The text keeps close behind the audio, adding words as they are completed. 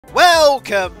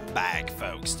Welcome back,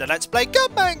 folks, to Let's Play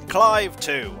Gunman Clive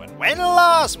 2, and when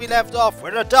last we left off,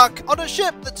 we're a duck on a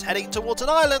ship that's heading towards an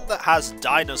island that has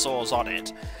dinosaurs on it.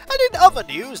 And in other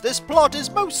news, this plot is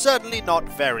most certainly not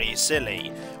very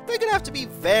silly. We're going to have to be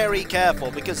very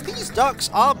careful, because these ducks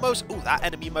are that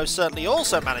enemy most certainly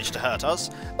also managed to hurt us,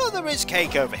 but there is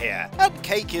cake over here, and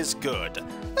cake is good.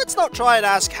 Let's not try and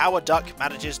ask how a duck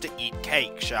manages to eat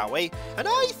cake, shall we? And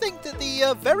I think that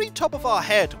the very top of our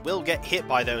head will get hit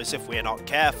by those if we're not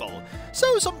careful.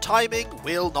 So some timing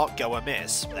will not go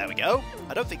amiss. There we go.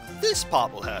 I don't think this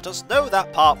part will hurt us. No,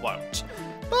 that part won't.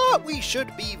 But we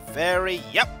should be very,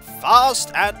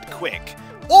 fast and quick.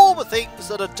 All the things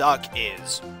that a duck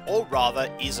is. Or rather,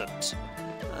 isn't.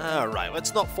 Alright,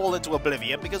 let's not fall into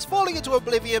oblivion, because falling into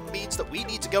oblivion means that we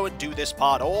need to go and do this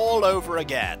part all over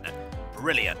again.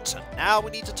 Brilliant. Now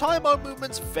we need to time our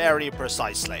movements very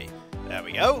precisely. There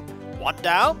we go. 1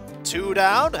 down, 2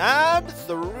 down, and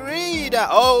 3 down.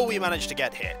 Oh, we managed to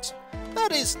get hit.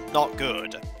 That is not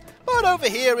good. But over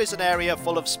here is an area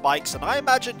full of spikes, and I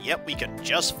imagine, we can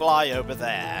just fly over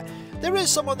there. There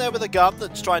is someone there with a gun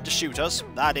that's trying to shoot us.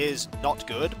 That is not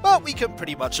good, but we can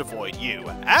pretty much avoid you.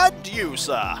 And you,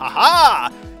 sir.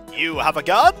 Ha-ha! You have a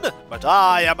gun, but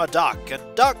I am a duck, and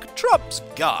duck trumps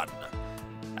gun.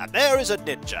 And there is a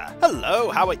ninja. Hello,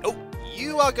 how are you? Oh,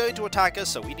 you are going to attack us,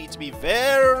 so we need to be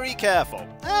very careful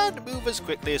and move as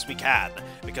quickly as we can,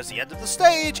 because the end of the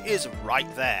stage is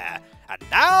right there. And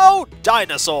now,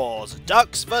 dinosaurs.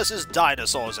 Ducks versus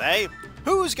dinosaurs, eh?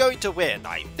 Who's going to win?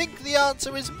 I think the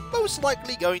answer is most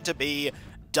likely going to be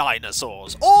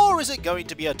dinosaurs. Or is it going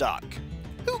to be a duck?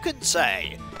 Who can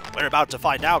say? We're about to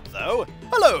find out, though.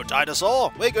 Hello,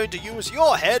 dinosaur. We're going to use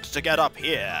your head to get up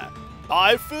here.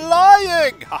 By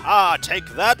flying! Haha, take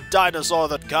that, dinosaur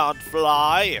that can't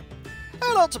fly!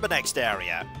 And on to the next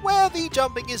area, where the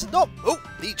jumping is not... Oh,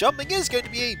 the jumping is going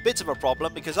to be a bit of a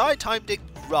problem, because I timed it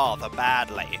rather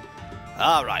badly.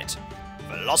 Alright.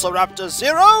 Velociraptor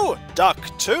 0, Duck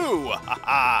 2!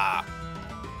 Haha!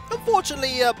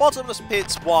 Unfortunately, Bottomless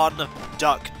Pits 1,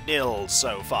 Duck 0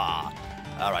 so far.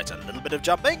 Alright, a little bit of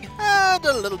jumping, and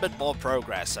a little bit more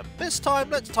progress. And this time,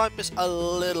 let's time this a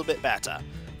little bit better.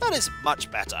 That is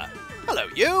much better. Hello,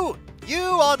 you! You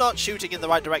are not shooting in the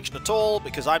right direction at all,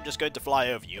 because I'm just going to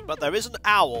fly over you, but there is an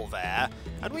owl there,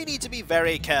 and we need to be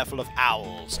very careful of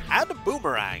owls, and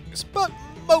boomerangs, but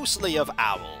mostly of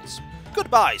owls.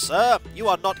 Goodbye, sir. You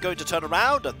are not going to turn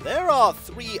around, and there are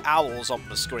 3 owls on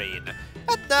the screen.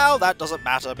 And now that doesn't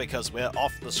matter, because we're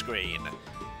off the screen.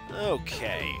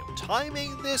 Okay,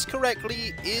 timing this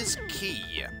correctly is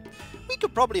key. We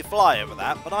could probably fly over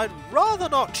that, but I'd rather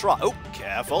not try. Oh,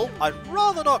 careful. I'd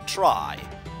rather not try.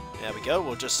 There we go.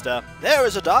 We'll just, there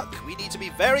is a duck. We need to be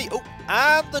very... Oh,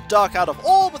 and the duck, out of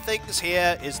all the things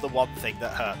here, is the one thing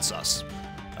that hurts us.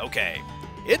 Okay,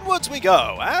 inwards we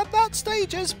go, and that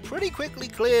stage is pretty quickly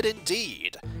cleared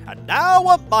indeed. And now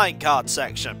a minecart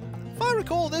section. If I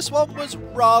recall, this one was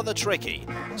rather tricky,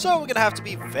 so we're going to have to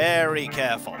be very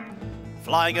careful.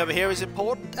 Flying over here is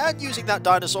important, and using that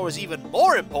dinosaur is even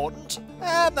more important,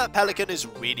 and that pelican is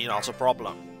really not a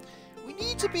problem. We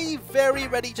need to be very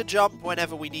ready to jump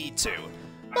whenever we need to,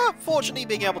 but fortunately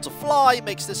being able to fly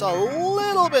makes this a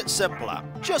little bit simpler,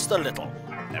 just a little.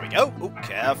 There we go. Oh,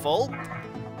 careful.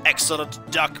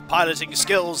 Excellent duck piloting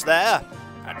skills there.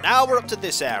 And now we're up to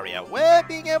this area, where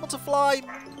being able to fly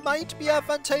might be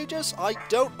advantageous. I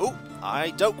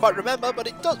don't quite remember, but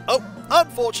it does. Oh,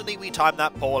 unfortunately we timed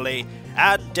that poorly.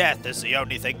 And death is the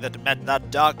only thing that met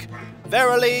that duck.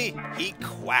 Verily, he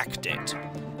quacked it.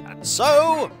 And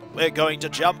so, we're going to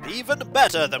jump even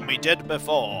better than we did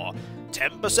before.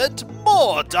 10%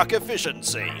 more duck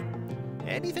efficiency.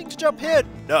 Anything to jump here?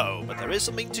 No, but there is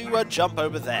something to jump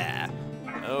over there.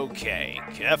 Okay,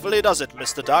 carefully does it,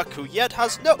 Mr. Duck, who yet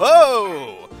has no...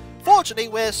 Oh! Fortunately,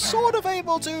 we're sort of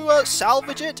able to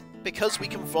salvage it, because we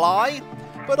can fly,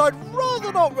 but I'd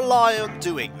rather not rely on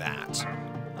doing that.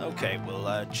 Okay,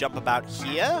 we'll jump about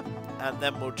here, and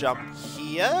then we'll jump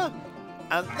here,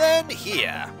 and then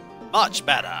here. Much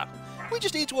better. We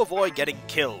just need to avoid getting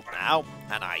killed now,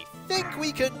 and I think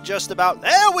we can just about...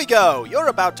 There we go! You're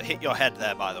about to hit your head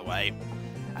there, by the way.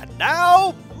 And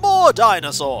now, more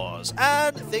dinosaurs,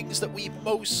 and things that we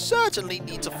most certainly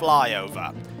need to fly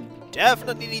over.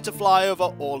 Definitely need to fly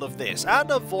over all of this, and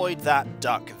avoid that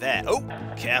duck there. Oh,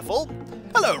 careful.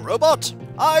 Hello, robot.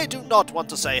 I do not want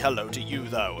to say hello to you,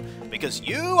 though, because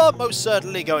you are most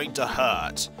certainly going to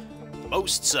hurt.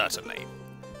 Most certainly.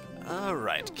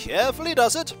 Alright, carefully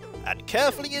does it, and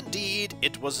carefully indeed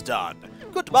it was done.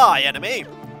 Goodbye, enemy.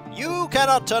 You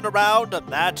cannot turn around, and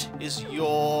that is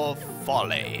your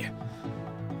folly.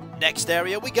 Next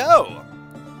area we go.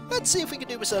 Let's see if we can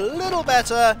do this a little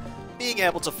better, being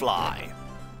able to fly.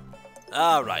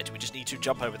 Alright, we just need to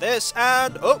jump over this,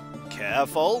 and... oh,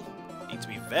 careful. Need to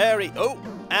be very... oh,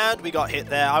 and we got hit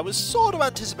there. I was sort of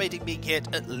anticipating being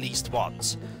hit at least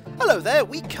once. Hello there,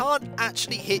 we can't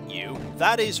actually hit you.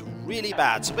 That is really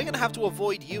bad, so we're going to have to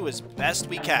avoid you as best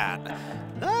we can.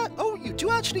 Oh, you do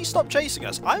actually stop chasing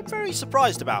us. I'm very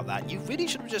surprised about that. You really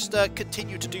should have just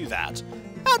continued to do that.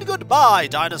 And goodbye,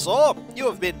 dinosaur. You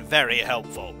have been very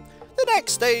helpful. The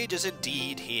next stage is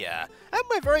indeed here, and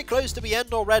we're very close to the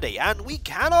end already, and we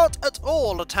cannot at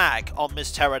all attack on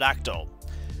this pterodactyl.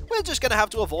 We're just going to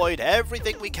have to avoid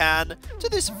everything we can to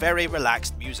this very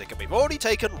relaxed music, and we've already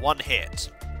taken one hit.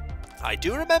 I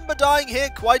do remember dying here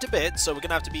quite a bit, so we're going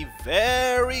to have to be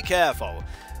very careful.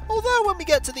 Although when we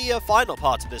get to the final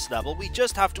part of this level, we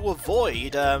just have to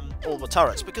avoid all the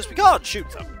turrets, because we can't shoot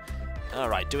them.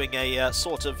 Alright, doing a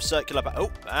sort of circular... oh,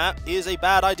 that is a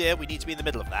bad idea. We need to be in the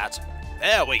middle of that.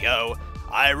 There we go.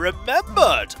 I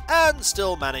remembered! And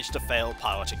still managed to fail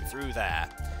piloting through there.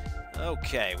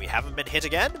 Okay, we haven't been hit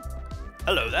again.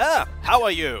 Hello there. How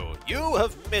are you? You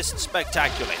have missed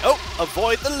spectacularly. Oh,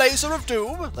 avoid the laser of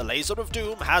doom. The laser of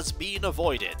doom has been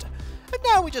avoided. And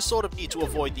now we just sort of need to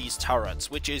avoid these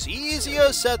turrets, which is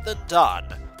easier said than done.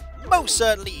 Most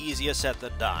certainly easier said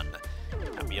than done.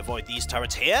 And we avoid these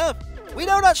turrets here. We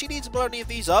don't actually need to blow any of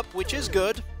these up, which is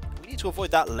good. We need to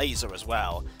avoid that laser as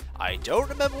well. I don't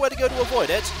remember where to go to avoid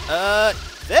it.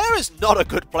 There is not a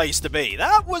good place to be.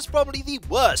 That was probably the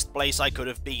worst place I could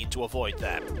have been to avoid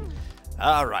them.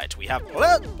 Alright, we have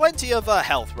plenty of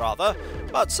health, rather.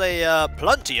 But say,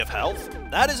 plenty of health.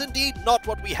 That is indeed not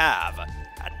what we have.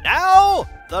 And now,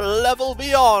 the level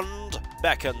beyond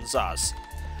beckons us.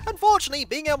 Unfortunately,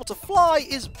 being able to fly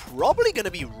is probably going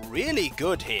to be really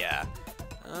good here.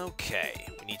 Okay,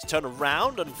 we need to turn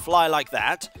around and fly like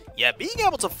that. Yeah, being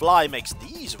able to fly makes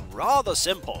these rather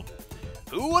simple.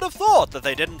 Who would have thought that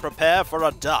they didn't prepare for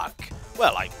a duck?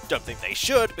 Well, I don't think they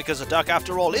should, because a duck,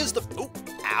 after all, is the... oh,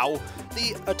 ow.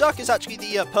 A duck is actually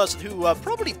the person who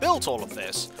probably built all of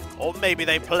this. Or maybe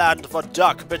they planned for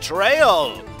duck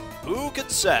betrayal. Who can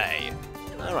say?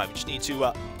 Alright, we just need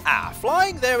to...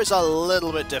 flying there is a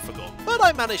little bit difficult, but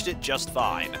I managed it just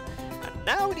fine. And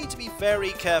now we need to be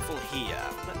very careful here.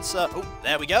 Let's... oh,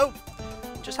 there we go.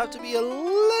 Just have to be a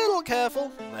little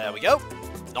careful. There we go.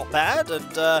 Not bad,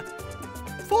 and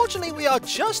fortunately we are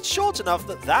just short enough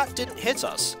that that didn't hit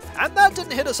us. And that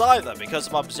didn't hit us either because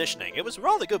of our positioning. It was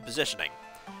rather good positioning.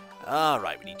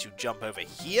 Alright, we need to jump over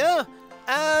here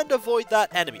and avoid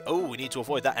that enemy. Oh, we need to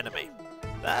avoid that enemy.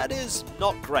 That is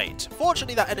not great.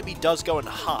 Fortunately, that enemy does go and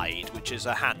hide, which is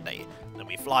handy. Then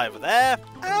we fly over there,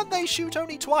 and they shoot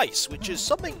only twice, which is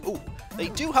something... ooh, they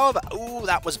do, however... ooh,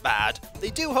 that was bad. They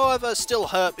do, however, still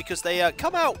hurt because they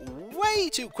come out way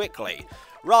too quickly.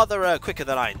 Rather quicker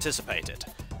than I anticipated.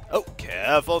 Oh,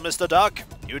 careful, Mr. Duck.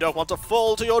 You don't want to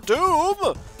fall to your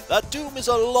doom. That doom is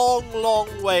a long,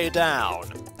 long way down.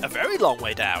 A very long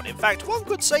way down. In fact, one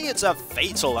could say it's a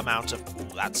fatal amount of...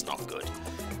 ooh, that's not good.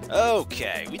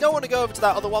 Okay, we don't want to go over to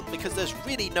that other one because there's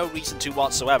really no reason to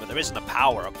whatsoever. There isn't a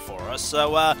power-up for us,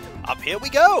 so up here we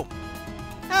go.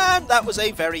 And that was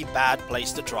a very bad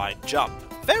place to try and jump.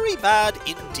 Very bad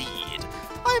indeed.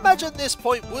 I imagine this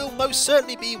point will most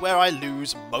certainly be where I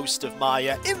lose most of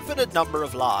my infinite number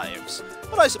of lives.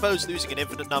 But I suppose losing an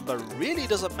infinite number really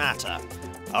doesn't matter.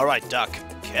 Alright, Duck,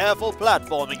 careful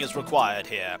platforming is required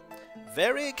here.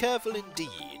 Very careful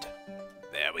indeed.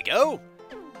 There we go.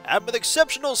 And with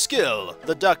exceptional skill,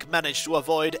 the duck managed to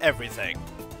avoid everything.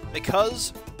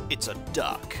 Because it's a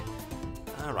duck.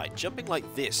 Alright, jumping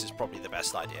like this is probably the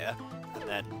best idea. And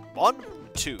then 1,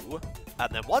 2,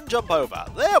 and then 1 jump over.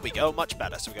 There we go, much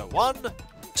better. So we go 1,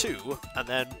 2, and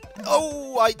then...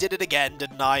 oh, I did it again,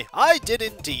 didn't I? I did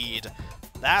indeed.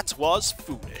 That was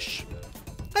foolish.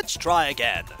 Let's try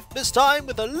again. This time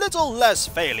with a little less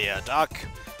failure, Duck.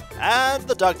 And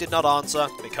the duck did not answer,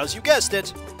 because you guessed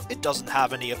it. It doesn't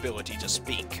have any ability to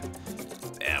speak.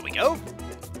 There we go.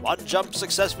 1 jump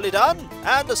successfully done,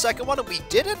 and a second one, and we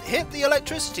didn't hit the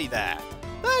electricity there.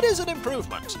 That is an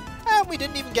improvement. And we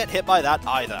didn't even get hit by that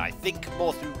either. I think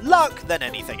more through luck than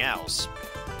anything else.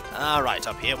 Alright,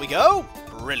 up here we go.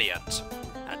 Brilliant.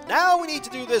 And now we need to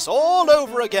do this all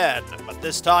over again, but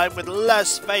this time with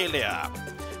less failure.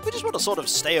 We just want to sort of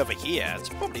stay over here. It's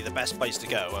probably the best place to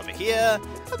go. Over here,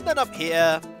 and then up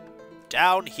here,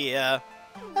 down here,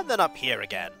 and then up here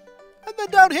again. And then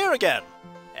down here again.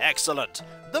 Excellent.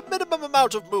 The minimum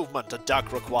amount of movement a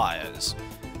duck requires.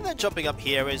 And then jumping up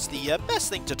here is the best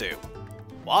thing to do.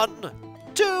 1,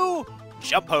 2,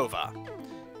 jump over.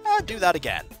 And do that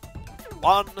again.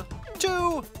 1,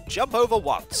 2, jump over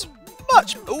once.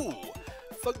 much... Ooh,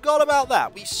 forgot about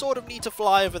that. We sort of need to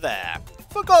fly over there.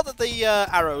 Forgot that the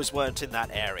arrows weren't in that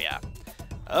area.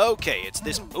 Okay, it's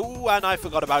this... Ooh, and I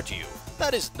forgot about you.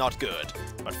 That is not good.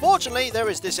 But fortunately, there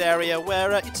is this area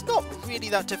where it's not really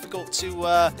that difficult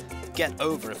to get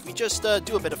over if we just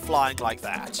do a bit of flying like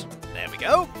that. There we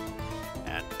go.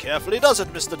 And carefully does it,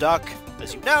 Mr. Duck,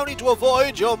 as you now need to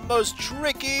avoid your most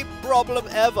tricky problem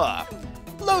ever.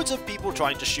 Loads of people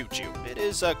trying to shoot you. It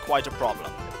is quite a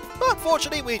problem. But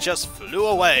fortunately, we just flew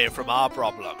away from our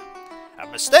problem.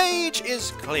 And the stage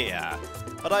is clear.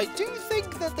 But I do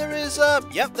think that there is,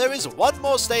 there is one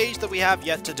more stage that we have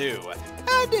yet to do.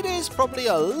 And it is probably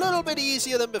a little bit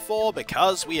easier than before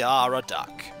because we are a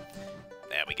duck.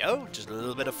 There we go, just a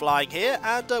little bit of flying here,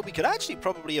 and we could actually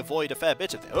probably avoid a fair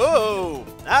bit of it. Oh,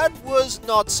 that was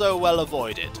not so well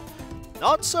avoided.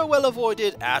 Not so well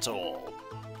avoided at all.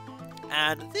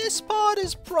 And this part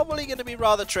is probably going to be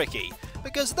rather tricky,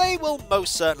 because they will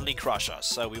most certainly crush us.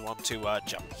 So we want to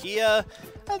jump here,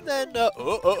 and then,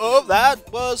 that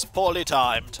was poorly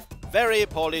timed. Very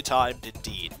poorly timed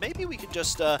indeed. Maybe we can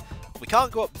just, we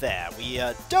can't go up there. We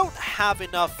don't have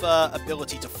enough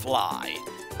ability to fly.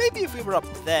 Maybe if we were up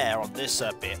there on this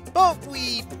bit, but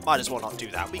we might as well not do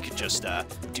that. We could just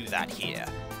do that here.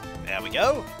 There we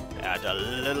go. And a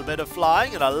little bit of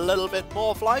flying and a little bit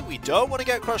more flying. We don't want to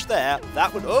get crushed there.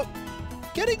 That would... Oh!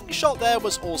 Getting shot there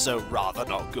was also rather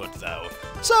not good, though.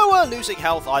 So losing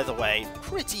health either way,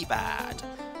 pretty bad.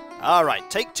 Alright,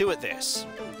 take two at this.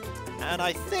 And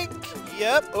I think...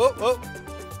 Yep. Oh!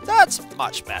 That's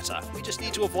much better. We just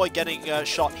need to avoid getting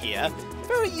shot here.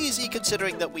 Very easy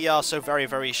considering that we are so very,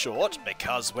 very short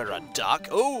because we're a duck.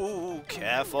 Oh,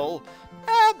 careful.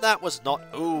 And that was not...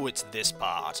 Oh, it's this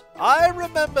part. I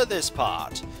remember this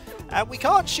part. And we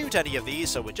can't shoot any of these,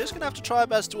 so we're just going to have to try our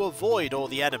best to avoid all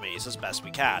the enemies as best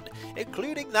we can,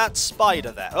 including that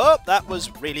spider there. Oh, that was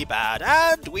really bad,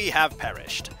 and we have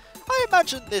perished. I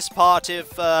imagine this part,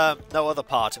 if no other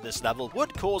part in this level,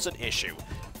 would cause an issue,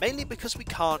 mainly because we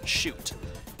can't shoot.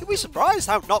 You'll be surprised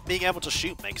how not being able to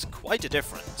shoot makes quite a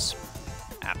difference.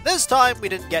 And this time we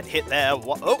didn't get hit there.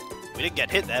 We didn't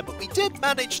get hit there, but we did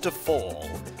manage to fall,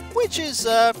 which is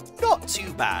not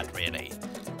too bad, really.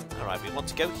 Alright, we want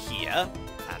to go here,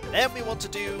 and then we want to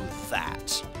do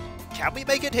that. Can we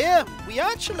make it here? We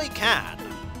actually can,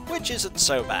 which isn't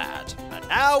so bad. And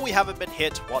now we haven't been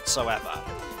hit whatsoever.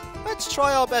 Let's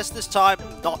try our best this time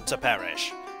not to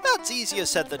perish. That's easier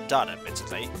said than done,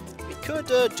 admittedly. We could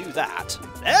do that.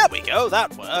 There we go,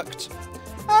 that worked.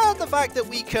 And the fact that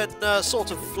we can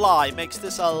sort of fly makes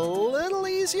this a little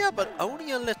easier, but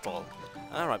only a little.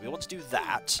 Alright, we want to do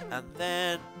that, and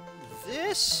then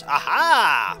this.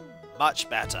 Aha! Much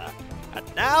better.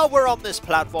 And now we're on this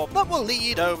platform that will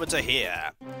lead over to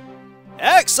here.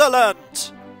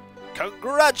 Excellent!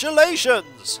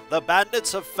 Congratulations! The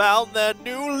bandits have found their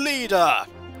new leader,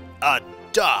 a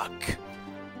duck.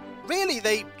 Really,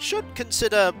 they should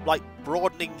consider, like,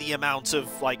 broadening the amount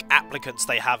of, like, applicants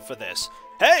they have for this.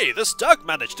 Hey, this duck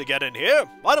managed to get in here.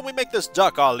 Why don't we make this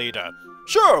duck our leader?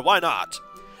 Sure, why not?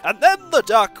 And then the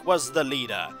duck was the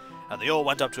leader. And they all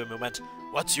went up to him and went,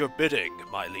 "What's your bidding,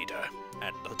 my leader?"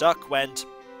 And the duck went,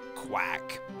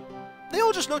 "Quack." They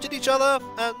all just looked at each other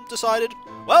and decided,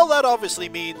 well, that obviously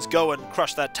means go and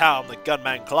crush that town that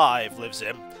Gunman Clive lives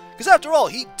in. Because after all,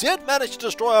 he did manage to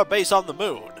destroy our base on the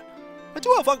moon. I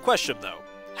do have one question, though.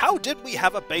 How did we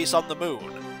have a base on the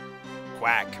moon?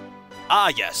 Quack.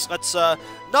 Ah, yes, let's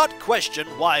not question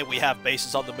why we have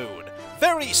bases on the moon.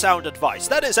 Very sound advice.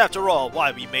 That is, after all,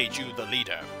 why we made you the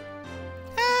leader.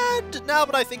 And now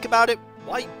that I think about it,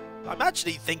 why... I'm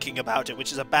actually thinking about it,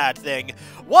 which is a bad thing.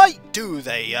 Why do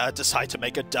they decide to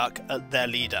make a duck their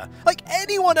leader? Like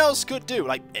anyone else could do.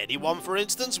 Like anyone, for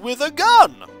instance, with a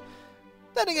gun.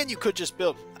 Then again, you could just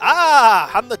build...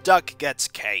 Ah! And the duck gets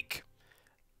cake.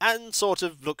 And sort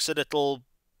of looks a little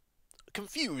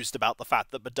confused about the fact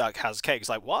that the duck has cake. It's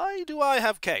like, why do I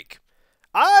have cake?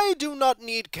 I do not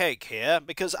need cake here,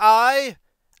 because I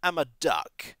am a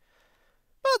duck.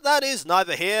 But that is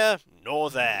neither here nor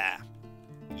there.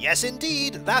 Yes,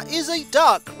 indeed, that is a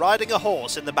duck riding a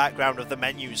horse in the background of the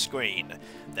menu screen.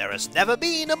 There has never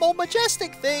been a more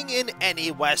majestic thing in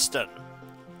any Western.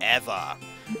 Ever.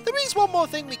 There is one more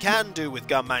thing we can do with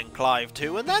Gunman Clive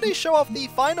 2, and that is show off the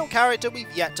final character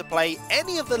we've yet to play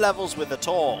any of the levels with at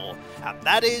all, and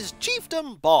that is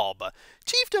Chieftain Bob.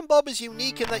 Chieftain Bob is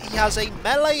unique in that he has a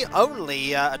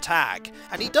melee-only attack,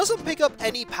 and he doesn't pick up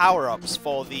any power-ups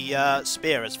for the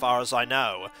spear as far as I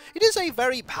know. It is a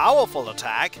very powerful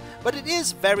attack, but it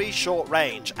is very short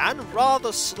range and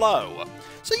rather slow.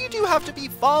 So you do have to be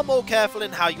far more careful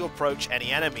in how you approach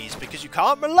any enemies, because you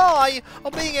can't rely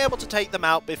on being able to take them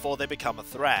out before they become a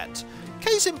threat.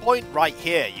 Case in point right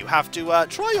here, you have to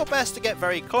try your best to get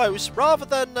very close rather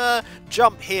than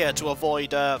jump here to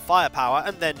avoid firepower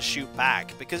and then shoot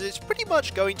back, because it's pretty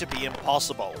much going to be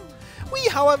impossible. We,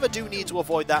 however, do need to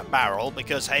avoid that barrel,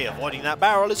 because, hey, avoiding that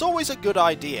barrel is always a good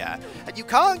idea. And you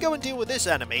can't go and deal with this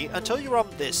enemy until you're on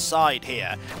this side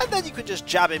here, and then you can just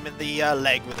jab him in the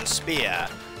leg with a spear.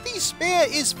 The spear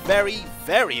is very,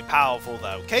 very powerful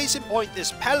though. Case in point,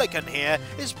 this pelican here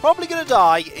is probably going to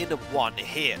die in one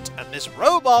hit, and this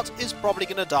robot is probably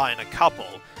going to die in a couple.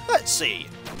 Let's see,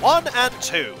 1 and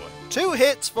 2. 2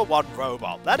 hits for 1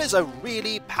 robot. That is a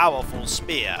really powerful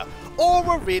spear,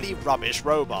 or a really rubbish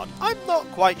robot. I'm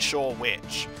not quite sure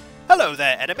which. Hello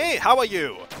there, enemy, how are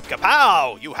you?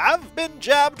 Kapow! You have been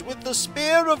jabbed with the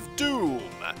Spear of Doom.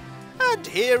 And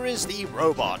here is the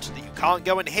robot that you can't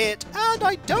go and hit, and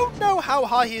I don't know how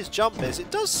high his jump is. It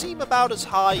does seem about as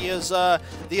high as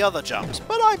the other jumps,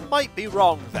 but I might be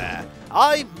wrong there.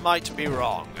 I might be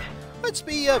wrong. Let's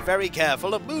be very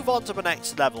careful and move on to the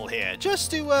next level here, just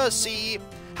to see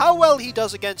how well he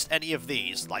does against any of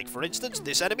these. Like, for instance,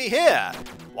 this enemy here.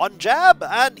 1 jab,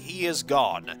 and he is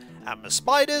gone. And the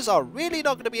spiders are really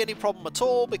not going to be any problem at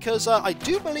all, because I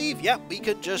do believe, yep, we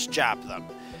can just jab them.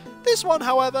 This one,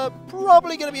 however,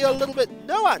 probably going to be a little bit...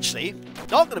 No, actually,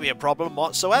 not going to be a problem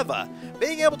whatsoever.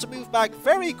 Being able to move back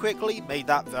very quickly made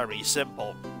that very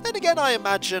simple. Then again, I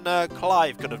imagine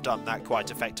Clive could have done that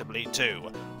quite effectively too.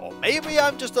 Or maybe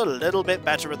I'm just a little bit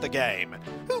better at the game.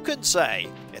 Who can say?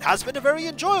 It has been a very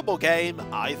enjoyable game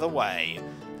either way.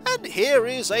 And here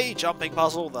is a jumping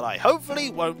puzzle that I hopefully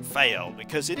won't fail,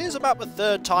 because it is about the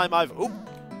 3rd time I've... Ooh,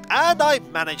 and I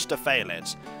managed to fail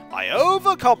it. By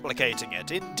overcomplicating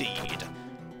it, indeed.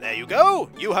 There you go,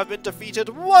 you have been defeated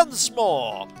once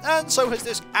more, and so has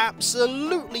this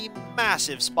absolutely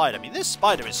massive spider. I mean, this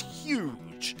spider is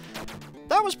huge.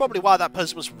 That was probably why that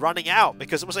person was running out,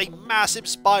 because it was a massive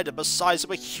spider the size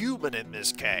of a human in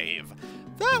this cave.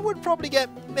 That would probably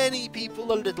get many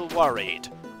people a little worried,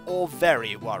 or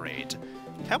very worried.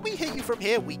 Can we hit you from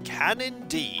here? We can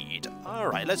indeed.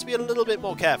 Alright, let's be a little bit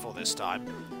more careful this time.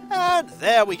 And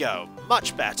there we go,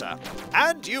 much better.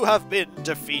 And you have been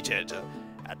defeated.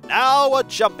 And now a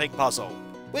jumping puzzle,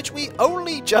 which we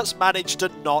only just managed to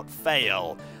not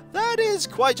fail. That is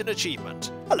quite an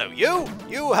achievement. Hello you,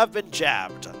 you have been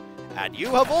jabbed. And you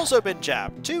have also been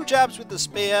jabbed. 2 jabs with the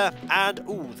spear, and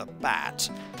ooh, the bat.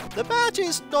 The bat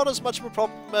is not as much of a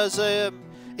problem as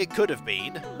it could have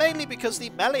been, mainly because the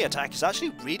melee attack is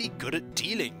actually really good at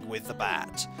dealing with the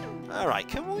bat. Alright,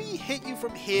 can we hit you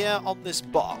from here on this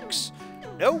box?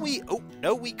 No,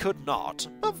 we could not.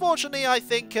 Unfortunately, I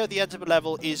think the end of the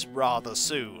level is rather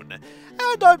soon.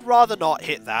 And I'd rather not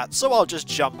hit that, so I'll just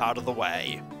jump out of the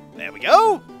way. There we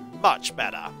go. Much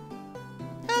better.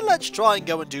 And let's try and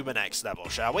go and do the next level,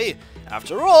 shall we?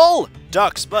 After all,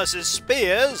 ducks versus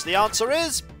spears, the answer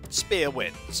is spear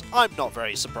wins. I'm not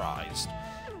very surprised.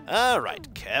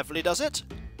 Alright, carefully does it.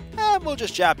 And we'll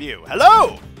just jab you.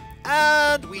 Hello!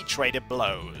 And we traded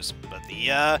blows. But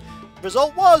the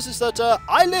result is that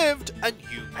I lived and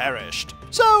you perished.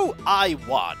 So I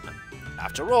won.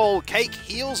 After all, cake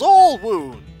heals all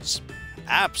wounds.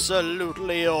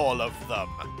 Absolutely all of them.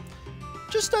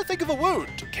 Just think of a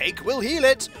wound. Cake will heal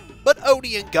it, but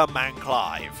only in Gunman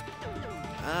Clive.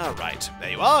 Alright,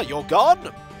 there you are, you're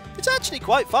gone. It's actually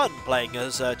quite fun playing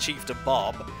as Chieftain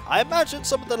Bob. I imagine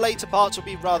some of the later parts will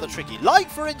be rather tricky. Like,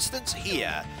 for instance,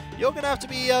 here. You're going to have to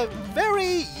be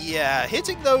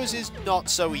hitting those is not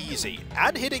so easy.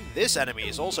 And hitting this enemy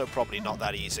is also probably not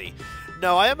that easy.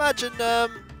 No, I imagine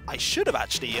I should have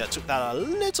actually took that a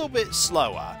little bit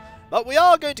slower. But we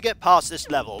are going to get past this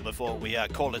level before we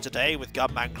call it a day with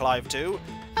Gunman Clive 2,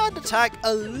 and attack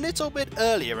a little bit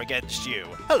earlier against you.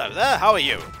 Hello there, how are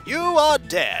you? You are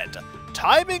dead.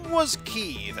 Timing was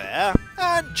key there,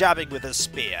 and jabbing with a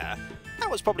spear. That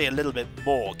was probably a little bit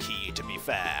more key, to be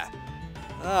fair.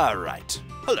 Alright,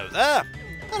 hello there.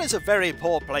 That is a very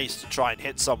poor place to try and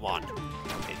hit someone.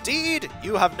 Indeed,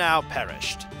 you have now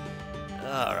perished.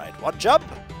 Alright, 1 jump,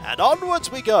 and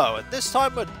onwards we go, and this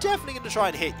time we're definitely going to try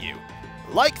and hit you.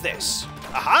 Like this.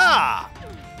 Aha!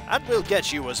 And we'll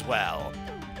get you as well.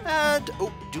 And,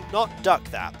 oh, do not duck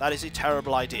that. That is a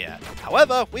terrible idea.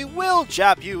 However, we will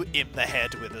jab you in the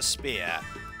head with a spear.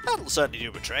 That'll certainly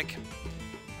do the trick.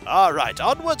 Alright,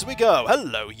 onwards we go.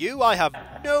 Hello, you. I have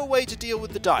no way to deal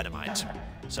with the dynamite.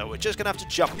 So we're just going to have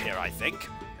to jump here, I think.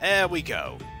 There we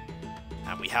go.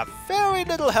 And we have very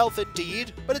little health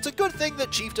indeed, but it's a good thing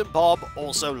that Chieftain Bob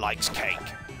also likes cake.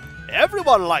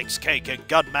 Everyone likes cake in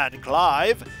Gunman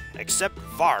Clive, except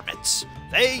varmints.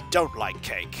 They don't like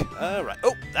cake. Alright.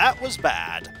 Oh, that was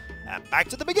bad. And back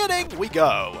to the beginning we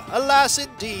go. Alas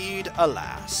indeed,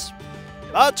 alas.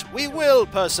 But we will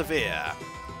persevere.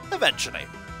 Eventually.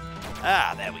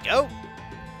 Ah, there we go.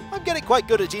 I'm getting quite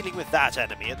good at dealing with that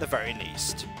enemy at the very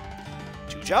least.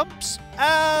 2 jumps,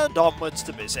 and onwards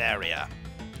to this area.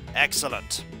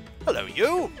 Excellent. Hello,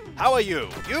 you. How are you?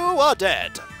 You are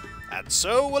dead. And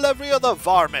so will every other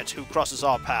varmint who crosses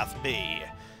our path be.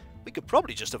 We could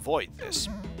probably just avoid this.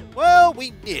 Well,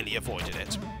 we nearly avoided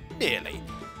it. Nearly.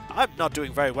 I'm not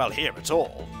doing very well here at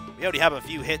all. We only have a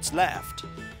few hits left.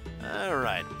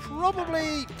 Alright,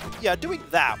 probably... yeah, doing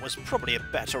that was probably a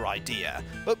better idea.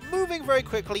 But moving very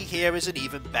quickly here is an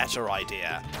even better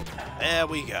idea. There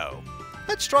we go.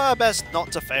 Let's try our best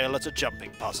not to fail at a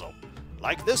jumping puzzle.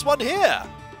 Like this one here.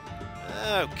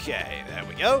 Okay, there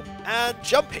we go. And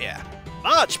jump here.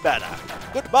 Much better.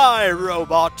 Goodbye,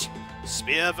 robot.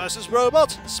 Spear versus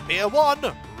robot. Spear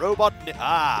 1. Robot...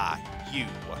 you.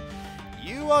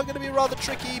 You are going to be rather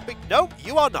tricky, but no,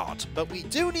 you are not. But we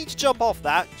do need to jump off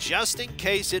that just in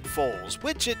case it falls,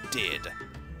 which it did.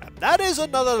 And that is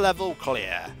another level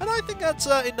clear. And I think that's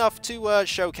enough to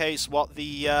showcase what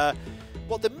the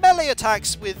melee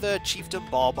attacks with Chieftain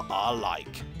Bob are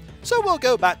like. So we'll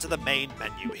go back to the main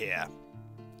menu here.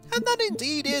 And that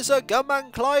indeed is a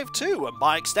Gunman Clive 2, and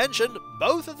by extension,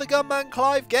 both of the Gunman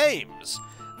Clive games.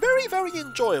 Very, very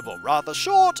enjoyable, rather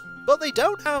short, but they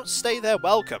don't outstay their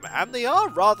welcome, and they are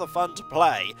rather fun to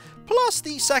play. Plus,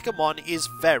 the second one is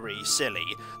very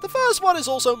silly. The first one is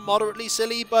also moderately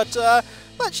silly, but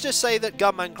let's just say that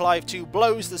Gunman Clive 2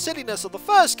 blows the silliness of the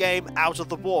first game out of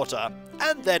the water,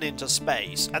 and then into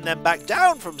space, and then back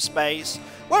down from space,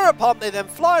 whereupon they then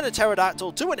fly in a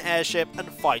pterodactyl to an airship and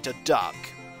fight a duck.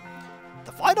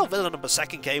 The final villain of the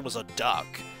second game was a duck.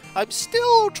 I'm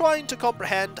still trying to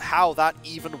comprehend how that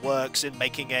even works in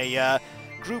making a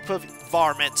group of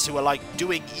varmints who are like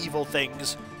doing evil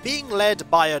things being led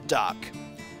by a duck.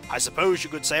 I suppose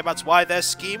you could say that's why their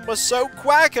scheme was so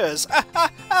quackers.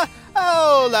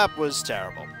 Oh, that was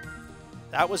terrible.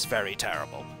 That was very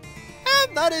terrible.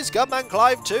 And that is Gunman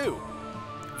Clive 2.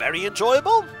 Very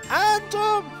enjoyable,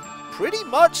 and pretty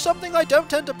much something I don't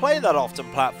tend to play that often,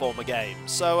 platformer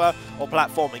games. So, or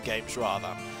platforming games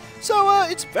rather. So,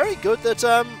 it's very good that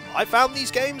I found these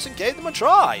games and gave them a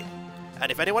try.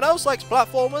 And if anyone else likes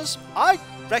platformers, I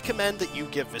recommend that you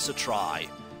give this a try.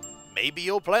 Maybe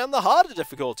you'll play on the harder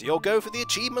difficulty, or go for the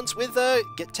achievements with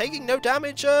taking no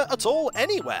damage at all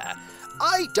anywhere.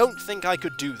 I don't think I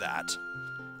could do that.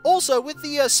 Also, with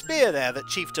the spear there that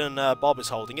Chieftain Bob is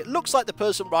holding, it looks like the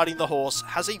person riding the horse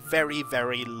has a very,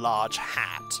 very large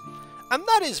hat. And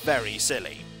that is very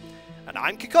silly. And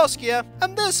I'm Kikoskia,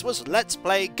 and this was Let's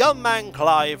Play Gunman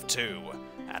Clive 2.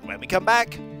 And when we come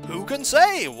back, who can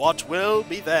say what will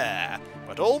be there?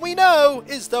 But all we know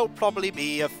is there'll probably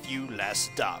be a few less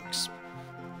ducks.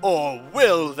 Or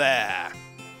will there?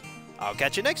 I'll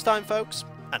catch you next time, folks,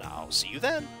 and I'll see you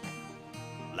then.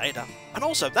 Later. And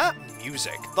also, that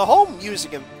music. The whole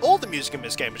music and all the music in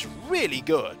this game is really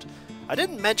good. I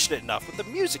didn't mention it enough, but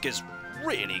the music is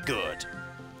really good.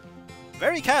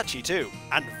 Very catchy too,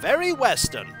 and very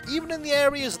western, even in the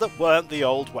areas that weren't the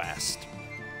Old West.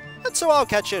 And so I'll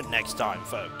catch you next time,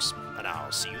 folks, and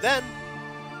I'll see you then.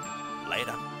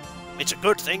 Later. It's a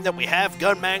good thing that we have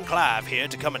Gunman Clive here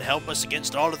to come and help us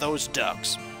against all of those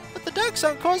ducks. But the ducks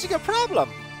aren't causing a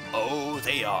problem. Oh,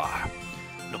 they are.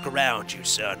 Look around you,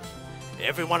 son.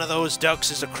 Every one of those ducks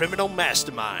is a criminal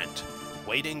mastermind,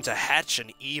 waiting to hatch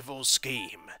an evil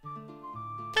scheme.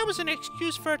 That was an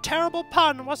excuse for a terrible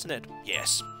pun, wasn't it?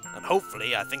 Yes, and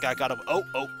hopefully I think I got a...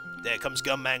 Oh, there comes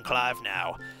Gunman Clive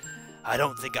now. I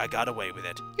don't think I got away with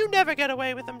it. You never get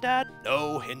away with them, Dad.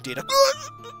 No, indeed.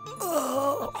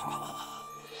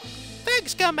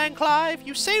 Thanks, Gunman Clive.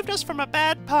 You saved us from a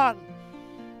bad pun.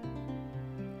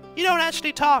 You don't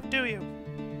actually talk, do you?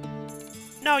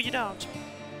 No, you don't.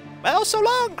 Well, so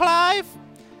long, Clive.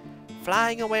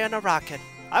 Flying away on a rocket.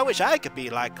 I wish I could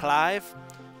be like Clive.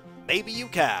 Maybe you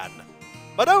can.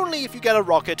 But only if you get a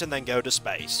rocket and then go to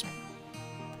space.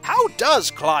 How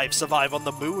does Clive survive on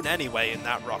the moon anyway in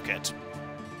that rocket?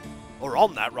 Or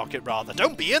on that rocket, rather.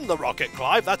 Don't be in the rocket,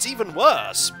 Clive. That's even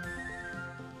worse.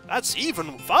 That's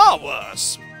even far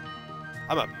worse.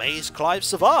 I'm amazed Clive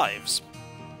survives.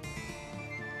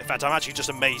 In fact, I'm actually just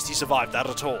amazed he survived that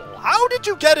at all. How did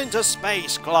you get into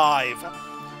space, Clive?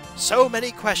 So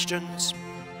many questions,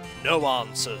 no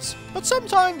answers. But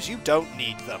sometimes you don't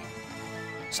need them.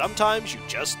 Sometimes you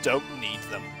just don't need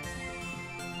them.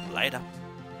 Later.